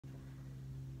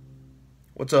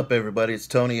What's up, everybody? It's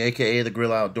Tony, aka the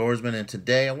Grill Outdoorsman, and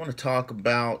today I want to talk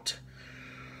about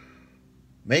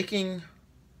making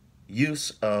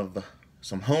use of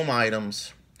some home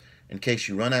items in case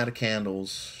you run out of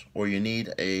candles or you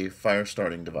need a fire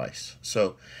starting device.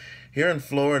 So here in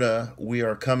Florida, we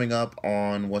are coming up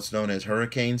on what's known as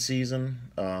hurricane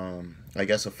season. I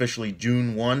guess officially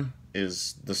June 1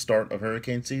 is the start of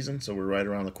hurricane season, so we're right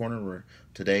around the corner.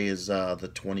 Today is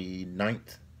the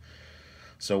 29th.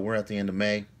 So we're at the end of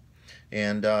May,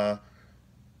 and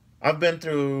I've been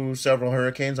through several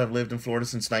hurricanes. I've lived in Florida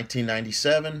since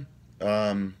 1997.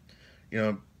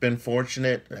 Been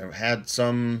fortunate. I've had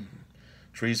some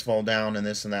trees fall down and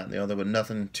this and that and the other, but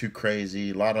nothing too crazy.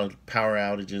 A lot of power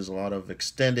outages, a lot of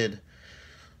extended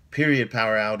period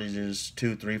power outages,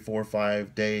 2, 3, 4,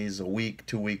 5 days, a week,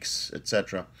 2 weeks,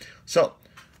 etc. So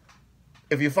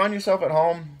if you find yourself at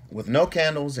home with no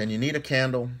candles and you need a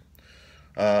candle,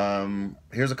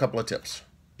 here's a couple of tips.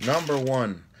 Number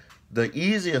one, the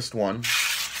easiest one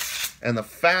and the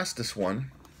fastest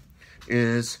one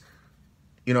is,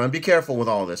 and be careful with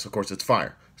all this. Of course, it's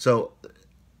fire. So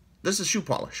this is shoe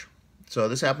polish. So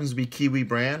this happens to be Kiwi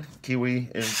brand. Kiwi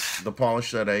is the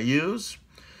polish that I use.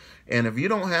 And if you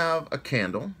don't have a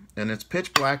candle and it's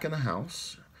pitch black in the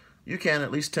house, you can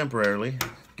at least temporarily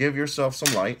give yourself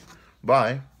some light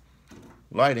by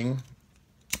lighting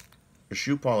your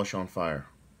shoe polish on fire.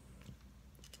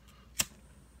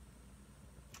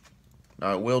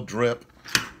 Now it will drip.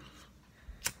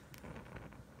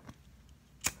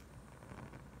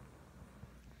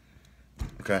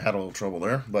 Okay, I had a little trouble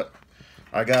there, but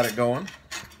I got it going.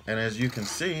 And as you can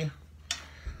see,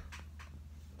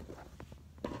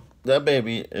 that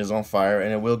baby is on fire,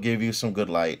 and it will give you some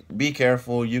good light. Be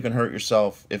careful, you can hurt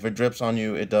yourself. If it drips on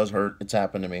you, it does hurt. It's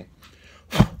happened to me.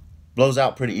 Blows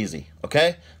out pretty easy,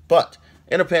 okay? But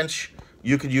in a pinch,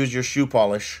 you could use your shoe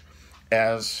polish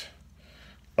as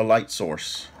a light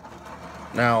source.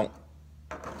 Now,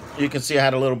 you can see I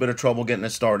had a little bit of trouble getting it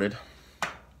started.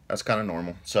 That's kind of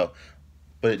normal.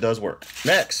 But it does work.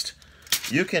 Next,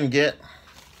 you can get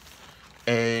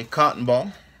a cotton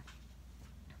ball.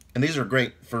 And these are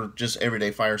great for just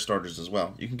everyday fire starters as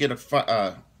well. You can get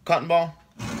a cotton ball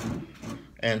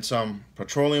and some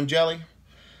petroleum jelly.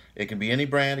 It can be any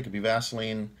brand. It could be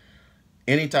Vaseline,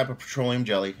 any type of petroleum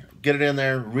jelly. Get it in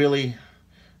there, really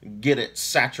get it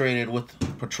saturated with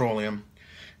petroleum,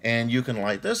 and you can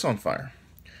light this on fire.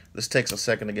 This takes a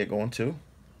second to get going too,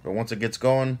 but once it gets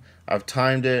going, I've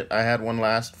timed it. I had one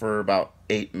last for about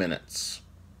 8 minutes.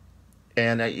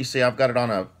 And you see I've got it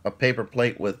on a paper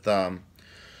plate with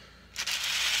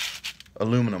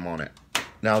aluminum on it.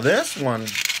 Now this one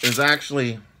is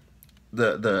actually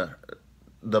the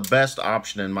best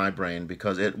option in my brain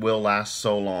because it will last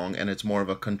so long, and it's more of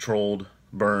a controlled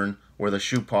burn, where the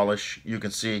shoe polish, you can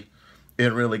see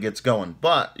it really gets going.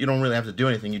 But you don't really have to do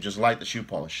anything. You just light the shoe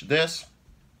polish. This,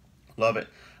 love it.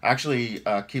 I actually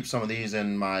keep some of these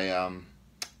in my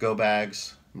go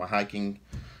bags, my hiking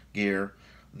gear.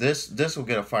 This will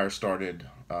get a fire started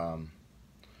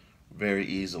very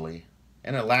easily,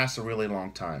 and it lasts a really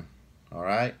long time. All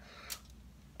right,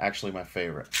 actually my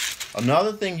favorite.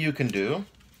 Another thing you can do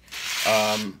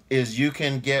is you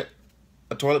can get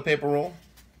a toilet paper roll,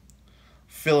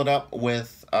 fill it up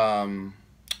with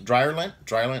dryer lint.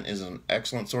 Dryer lint is an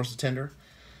excellent source of tinder,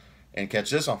 and catch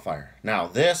this on fire. Now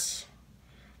this,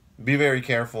 be very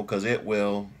careful because it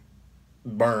will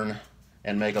burn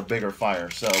and make a bigger fire.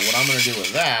 So what I'm going to do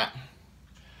with that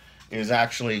is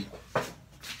actually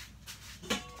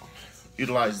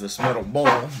utilize this metal bowl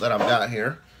that I've got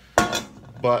here.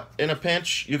 But in a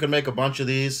pinch, you can make a bunch of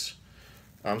these.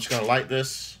 I'm just going to light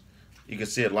this. You can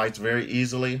see it lights very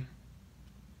easily.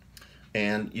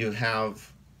 And you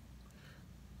have,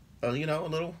 a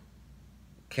little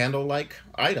candle-like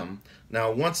item.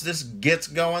 Now, once this gets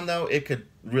going, though, it could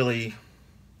really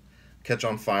catch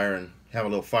on fire and have a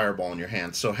little fireball in your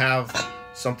hand. So have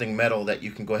something metal that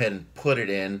you can go ahead and put it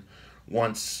in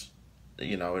once,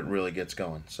 it really gets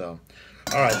going. So,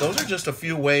 all right, those are just a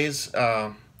few ways.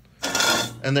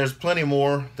 And there's plenty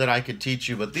more that I could teach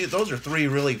you, but those are 3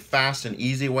 really fast and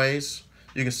easy ways.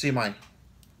 You can see my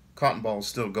cotton ball is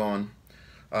still going.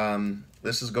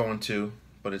 This is going too,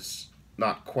 but it's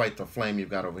not quite the flame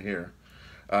you've got over here.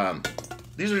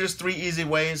 These are just 3 easy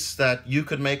ways that you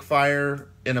could make fire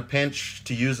in a pinch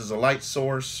to use as a light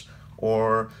source,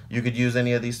 or you could use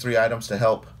any of these 3 items to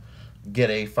help get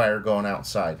a fire going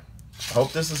outside. I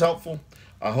hope this is helpful.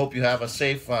 I hope you have a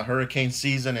safe hurricane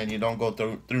season and you don't go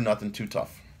through nothing too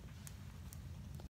tough.